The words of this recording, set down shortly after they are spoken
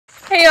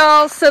Hey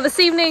y'all, so this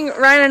evening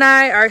Ryan and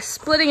I are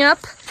splitting up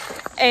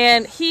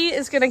and he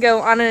is going to go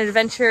on an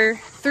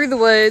adventure through the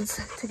woods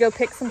to go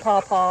pick some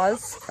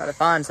pawpaws. Try to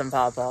find some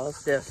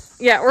pawpaws, yes.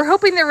 Yeah, we're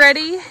hoping they're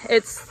ready.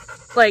 It's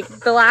like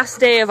the last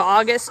day of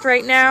August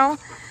right now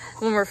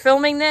when we're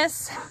filming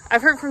this.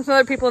 I've heard from some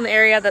other people in the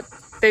area that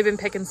they've been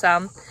picking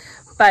some.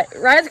 But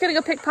Ryan's going to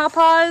go pick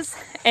pawpaws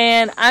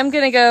and I'm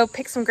going to go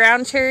pick some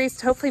ground cherries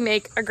to hopefully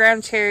make a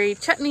ground cherry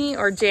chutney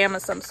or jam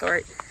of some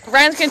sort.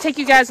 Ryan's going to take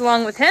you guys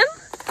along with him.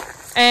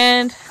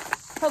 And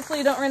hopefully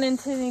you don't run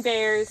into any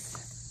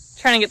bears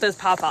trying to get those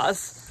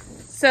pawpaws.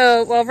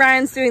 So while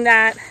Ryan's doing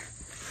that,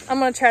 I'm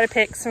going to try to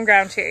pick some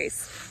ground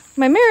cherries.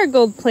 My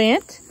marigold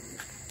plant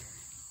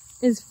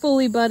is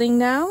fully budding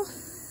now.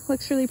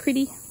 Looks really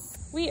pretty.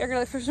 We are going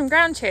to look for some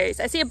ground cherries.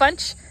 I see a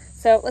bunch,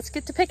 so let's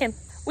get to picking.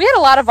 We had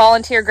a lot of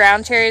volunteer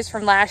ground cherries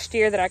from last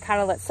year that I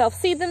kind of let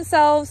self-seed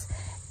themselves,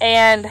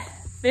 and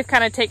they've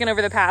kind of taken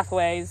over the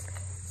pathways.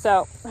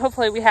 So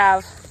hopefully we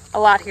have a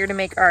lot here to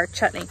make our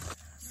chutney.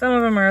 Some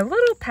of them are a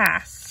little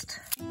past.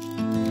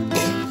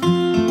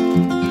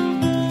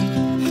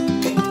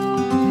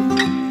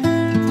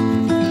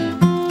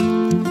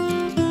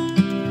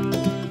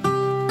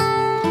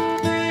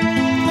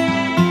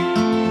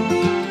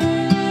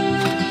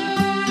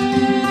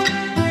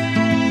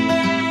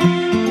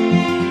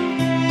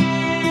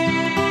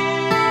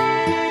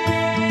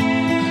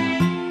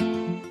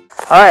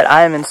 Alright,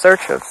 I am in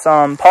search of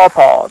some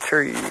pawpaw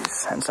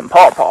trees and some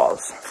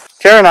pawpaws.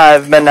 Cara and I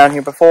have been down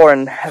here before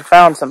and have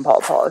found some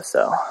pawpaws,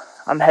 so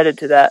I'm headed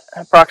to that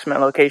approximate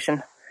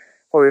location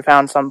where we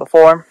found some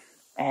before,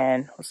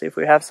 and we'll see if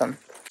we have some.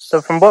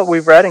 So from what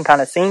we've read and kind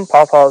of seen,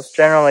 pawpaws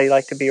generally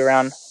like to be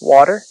around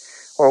water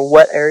or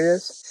wet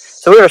areas.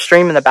 So we have a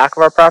stream in the back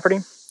of our property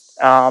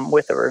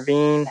with a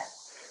ravine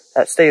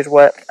that stays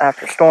wet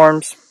after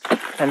storms,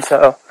 and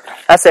so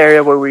that's the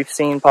area where we've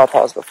seen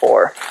pawpaws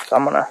before. So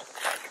I'm going to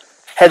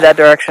head that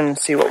direction and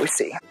see what we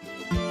see.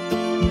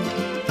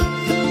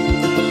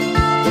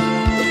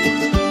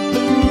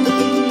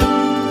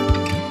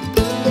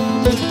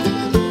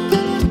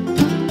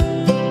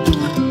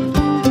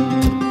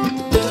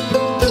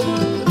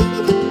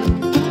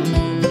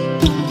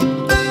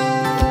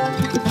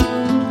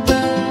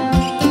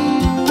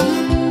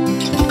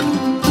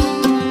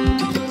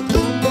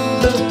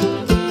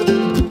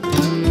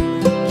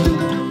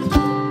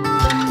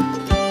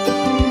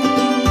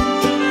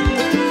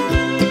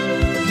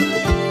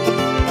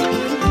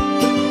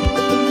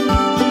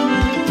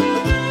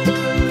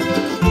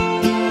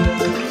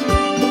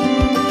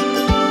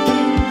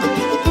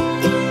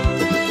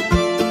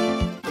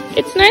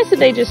 It's nice that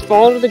they just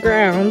fall to the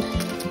ground.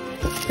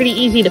 It's pretty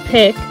easy to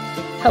pick.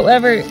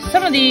 However,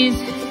 some of these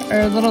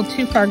are a little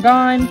too far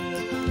gone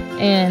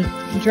and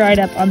dried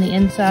up on the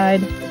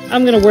inside.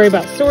 I'm gonna worry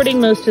about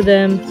sorting most of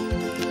them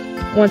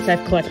once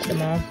I've collected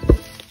them all.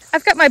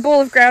 I've got my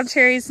bowl of ground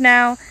cherries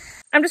now.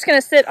 I'm just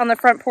gonna sit on the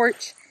front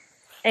porch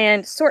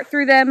and sort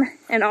through them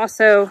and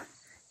also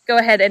go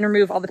ahead and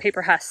remove all the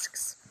paper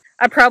husks.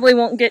 I probably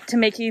won't get to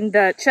making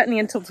the chutney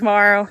until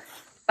tomorrow,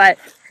 but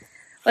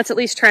let's at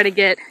least try to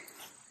get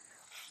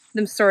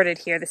them sorted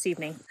here this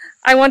evening.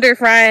 I wonder if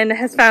Ryan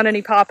has found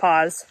any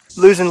pawpaws.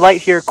 Losing light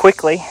here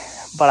quickly,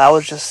 but I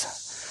was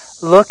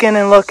just looking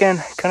and looking,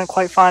 couldn't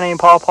quite find any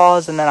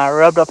pawpaws, and then I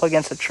rubbed up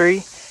against a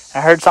tree and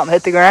I heard something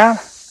hit the ground.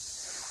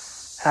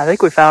 And I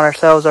think we found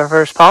ourselves our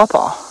first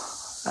pawpaw.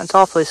 That's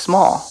awfully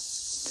small.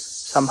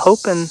 So I'm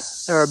hoping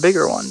there are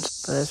bigger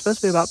ones, but they're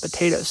supposed to be about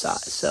potato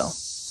size. So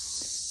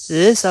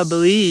this, I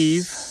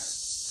believe,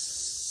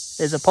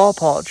 is a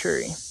pawpaw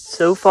tree.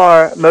 So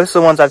far, most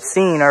of the ones I've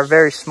seen are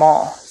very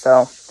small.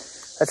 So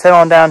let's head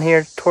on down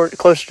here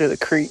closer to the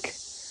creek.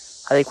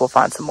 I think we'll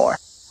find some more.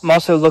 I'm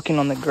also looking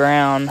on the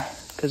ground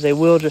because they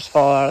will just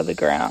fall out of the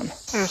ground.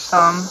 There's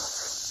some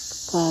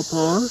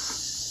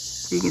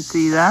pawpaws. You can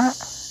see that.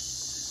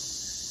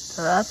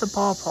 So that's a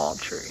pawpaw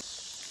tree.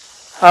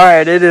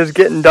 Alright, it is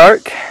getting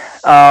dark.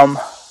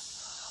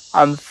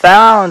 I've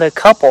found a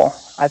couple.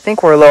 I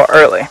think we're a little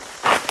early.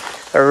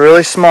 They're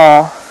really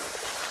small.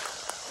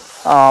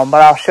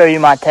 But I'll show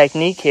you my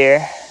technique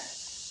here.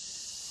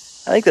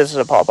 I think this is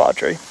a pawpaw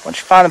tree. Once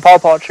you find a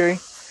pawpaw tree,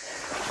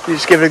 you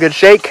just give it a good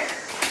shake,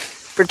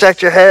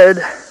 protect your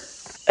head,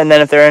 and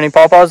then if there are any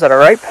pawpaws that are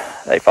ripe,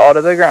 they fall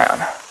to the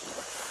ground.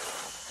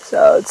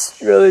 So it's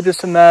really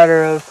just a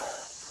matter of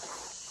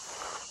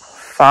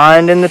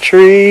finding the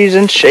trees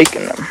and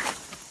shaking them.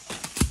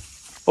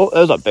 Oh, that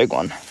was a big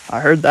one.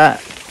 I heard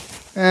that.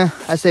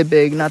 I say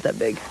big, not that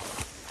big.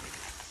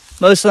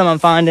 Most of them I'm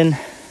finding.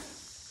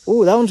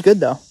 Ooh, that one's good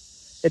though.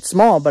 It's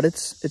small, but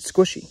it's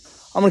squishy.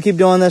 I'm gonna keep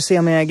doing this, see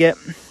how many I get,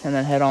 and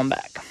then head on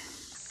back.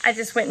 I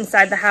just went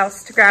inside the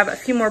house to grab a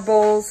few more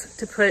bowls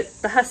to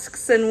put the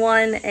husks in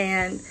one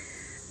and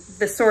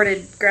the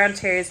sorted ground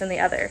cherries in the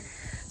other.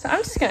 So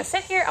I'm just gonna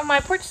sit here on my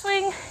porch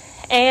swing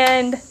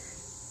and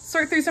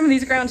sort through some of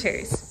these ground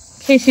cherries.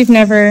 In case you've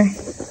never,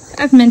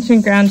 I've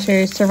mentioned ground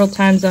cherries several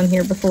times on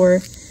here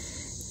before,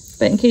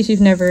 but in case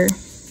you've never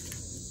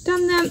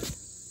done them,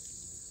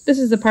 this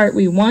is the part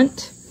we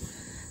want.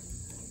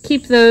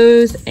 Keep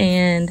those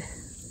and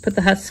put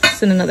the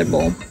husks in another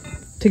bowl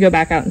to go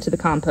back out into the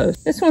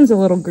compost. This one's a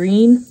little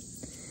green.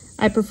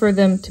 I prefer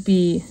them to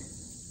be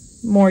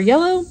more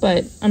yellow,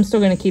 but I'm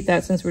still gonna keep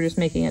that since we're just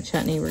making a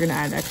chutney. We're gonna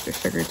add extra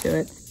sugar to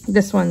it.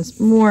 This one's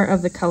more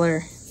of the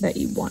color that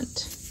you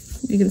want.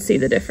 You can see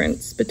the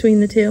difference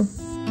between the two.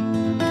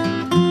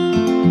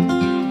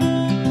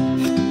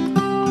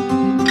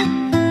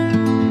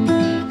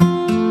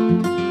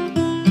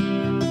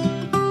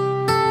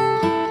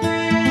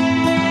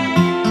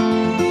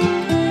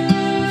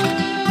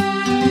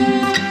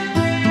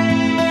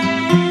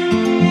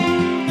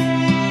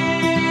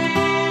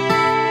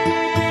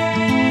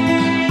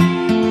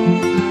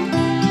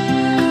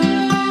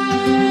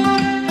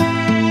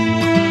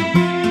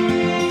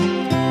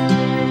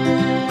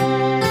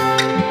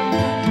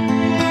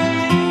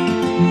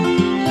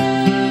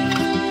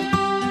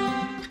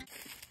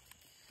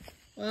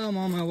 Well, I'm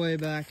on my way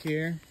back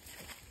here.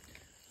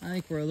 I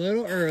think we're a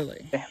little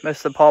early.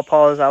 Most of the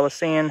pawpaws I was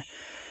seeing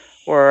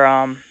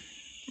were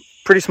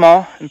pretty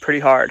small and pretty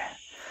hard.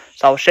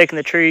 So I was shaking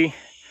the tree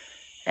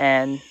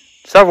and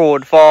several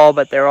would fall,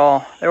 but they're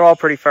all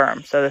pretty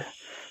firm. So I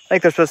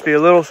think they're supposed to be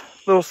a little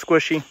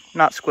squishy,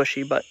 not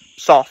squishy, but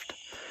soft,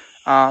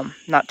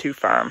 not too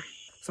firm.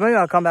 So maybe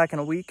I'll come back in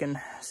a week and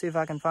see if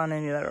I can find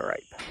any that are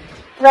ripe.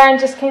 Ryan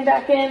just came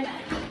back in.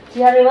 Do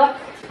you have any luck?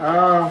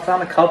 I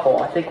found a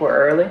couple. I think we're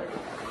early.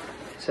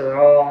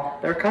 So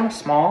they're kind of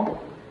small,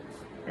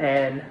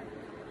 and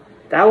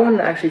that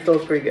one actually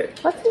feels pretty good.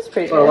 That feels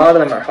pretty good. But a lot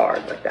of them are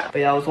hard like that. But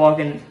yeah, I was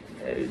walking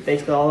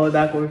basically all the way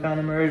back where we found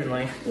them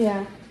originally.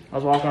 Yeah. I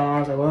was walking along, I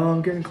was like, well,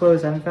 I'm getting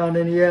close, I haven't found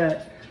any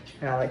yet.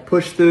 And I like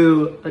pushed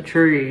through a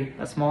tree,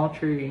 a small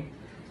tree,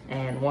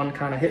 and one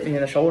kind of hit me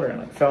in the shoulder and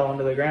like fell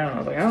onto the ground. I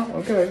was like, oh,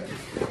 okay.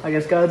 I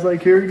guess God's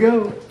like, here we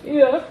go.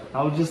 Yeah.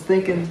 I was just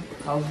thinking,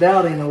 I was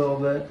doubting a little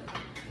bit.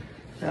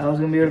 I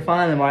was gonna be able to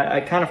find them. I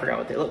kind of forgot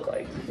what they look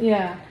like.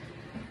 Yeah.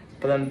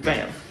 But then,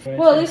 bam.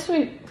 Well, at least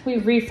we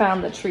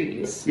refound the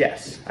trees.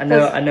 Yes, I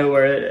know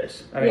where it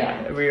is. I mean,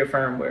 Yeah.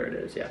 reaffirm where it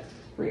is. Yeah.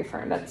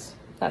 Reaffirm. That's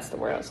the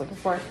word I was looking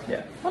for.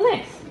 Yeah. Well,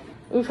 nice.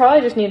 We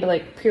probably just need to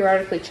like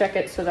periodically check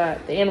it so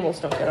that the animals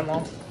don't get them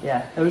all.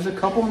 Yeah. There was a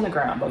couple on the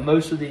ground, but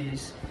most of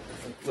these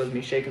was me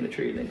shaking the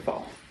tree and they'd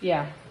fall.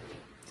 Yeah.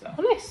 So.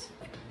 Oh, nice.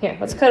 Here,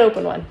 let's cut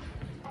open one.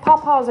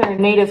 Pawpaws are a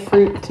native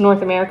fruit to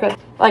North America,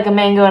 like a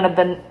mango and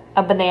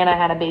a banana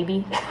had a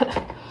baby.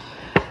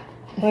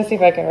 Let's see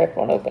if I can rip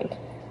one open.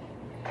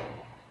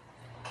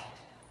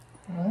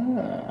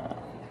 Ah.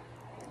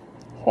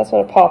 That's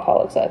what a pawpaw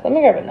looks like. Let me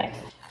grab a knife.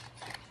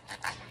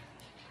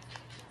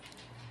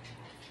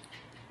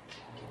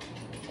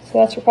 So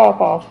that's your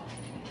pawpaw.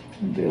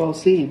 Big old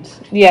seeds.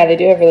 Yeah, they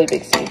do have really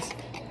big seeds.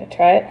 Can I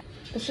try it?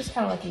 It's just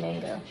kind of like a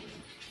mango.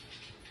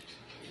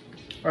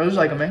 Or this is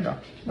like a mango.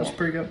 That's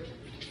pretty good.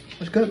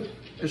 It's good.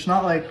 It's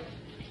not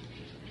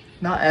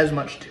as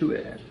much to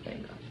it as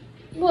mango.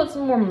 Well, it's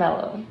more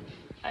mellow,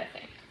 I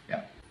think.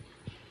 Yeah.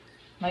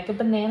 Like a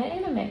banana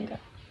and a mango.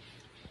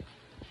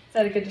 Is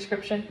that a good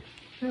description?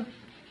 Yeah.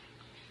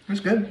 It's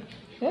good.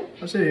 Yeah.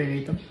 I said I didn't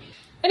eat them.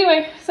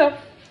 Anyway, so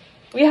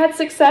we had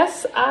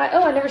success.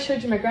 I never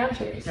showed you my ground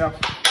cherries. Yeah.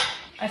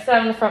 I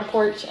sat on the front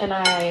porch and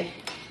I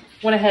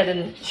went ahead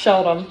and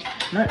shelled them.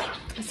 Nice.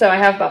 So I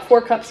have about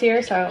 4 cups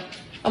here, so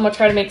I'm gonna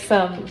try to make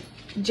some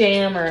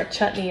jam or a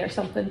chutney or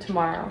something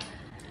tomorrow.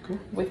 Cool.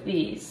 With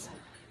these.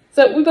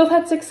 So we both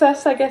had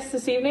success, I guess,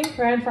 this evening.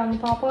 Ryan found the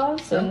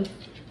pawpaws, and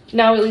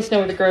now we at least know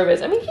where the grove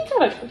is. I mean,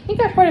 he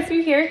got quite a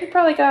few here. He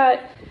probably got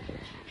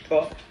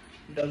 12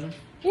 dozen.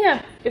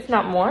 Yeah, if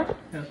not more.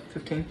 Yeah,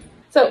 15.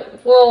 So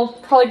we'll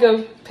probably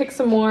go pick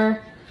some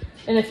more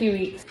in a few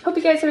weeks. Hope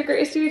you guys have a great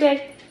rest of your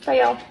day.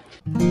 Bye,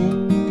 y'all.